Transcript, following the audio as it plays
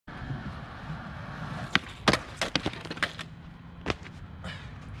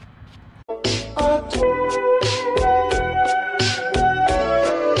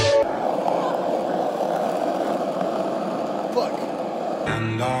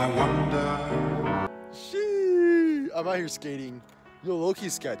I wonder. Shee, I'm out here skating. Yo, low-key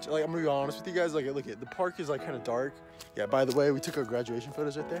sketch. Like, I'm gonna be honest with you guys. Like, look at the park is like kind of dark. Yeah, by the way, we took our graduation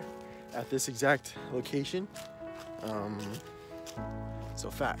photos right there at this exact location.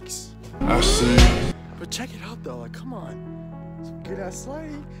 So facts. I see. But check it out though, like come on. Some good ass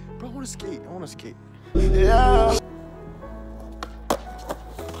sliding. Bro, I wanna skate. I wanna skate. Yeah.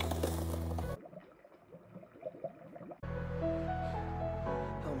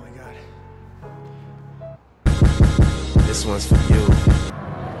 Oh my god. This one's for you.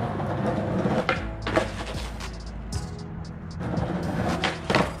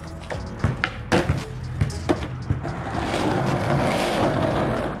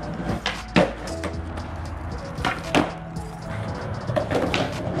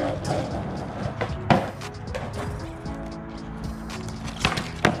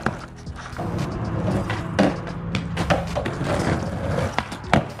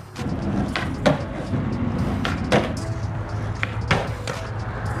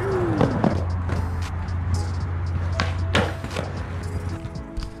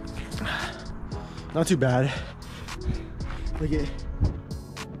 Not too bad. Look at,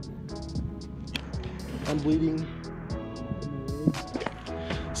 I'm bleeding.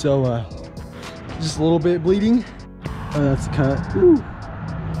 So just a little bit bleeding. That's kind of, ooh,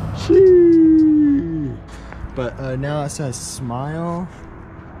 shee. But now it says smile,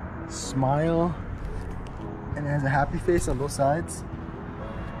 smile, and it has a happy face on both sides.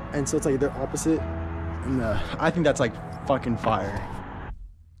 And so it's like they're opposite. And I think that's like fucking fire.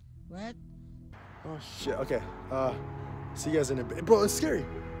 What? Oh shit, okay. See you guys in a bit. Bro, it's scary.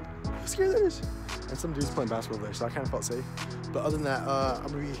 How scary that is. And some dudes playing basketball there, so I kind of felt safe. But other than that, I'm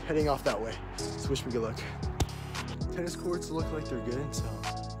gonna be heading off that way. So wish me good luck. Tennis courts look like they're good, so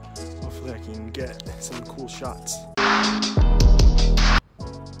hopefully I can get some cool shots.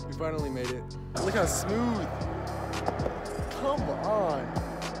 We finally made it. Look how smooth. Come on.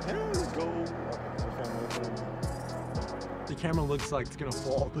 Can I just go? The camera looks like it's gonna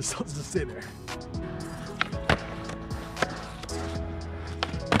fall, but so just stay there.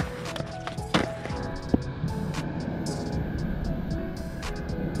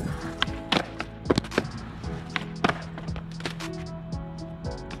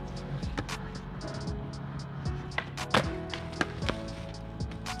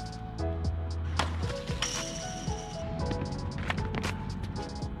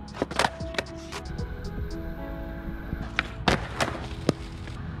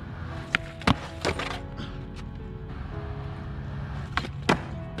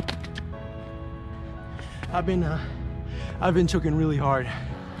 I've been choking really hard.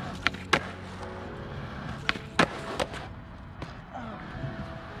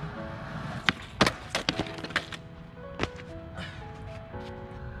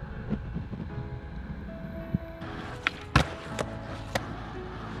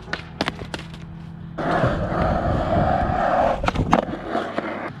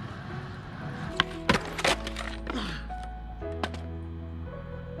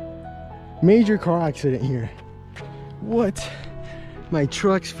 Major car accident here. What? My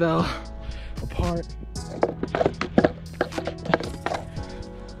trucks fell apart.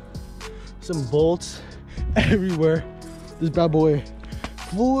 Some bolts everywhere. This bad boy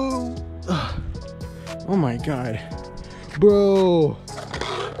flew. Oh my god. Bro.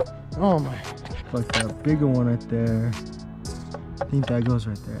 Oh my. Fuck that bigger one right there. I think that goes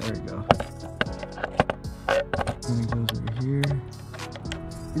right there. There we go. And it goes right here.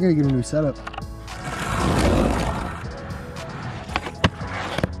 We're gonna get a new setup.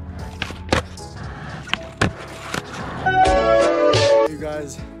 Hey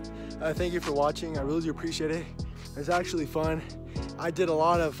guys, thank you for watching. I really do appreciate it. It was actually fun. I did a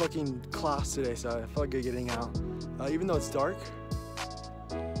lot of fucking class today, so I felt good getting out. Even though it's dark.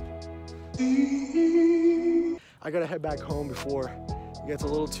 I gotta head back home before it gets a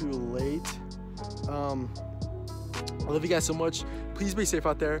little too late. I love you guys so much. Please be safe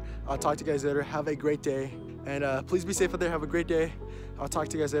out there. I'll talk to you guys later. Have a great day. And please be safe out there. Have a great day. I'll talk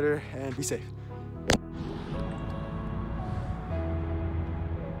to you guys later and be safe.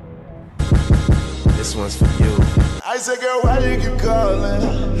 This one's for you. I said, girl, why you keep calling?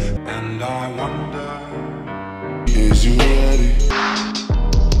 And I wonder, is you ready?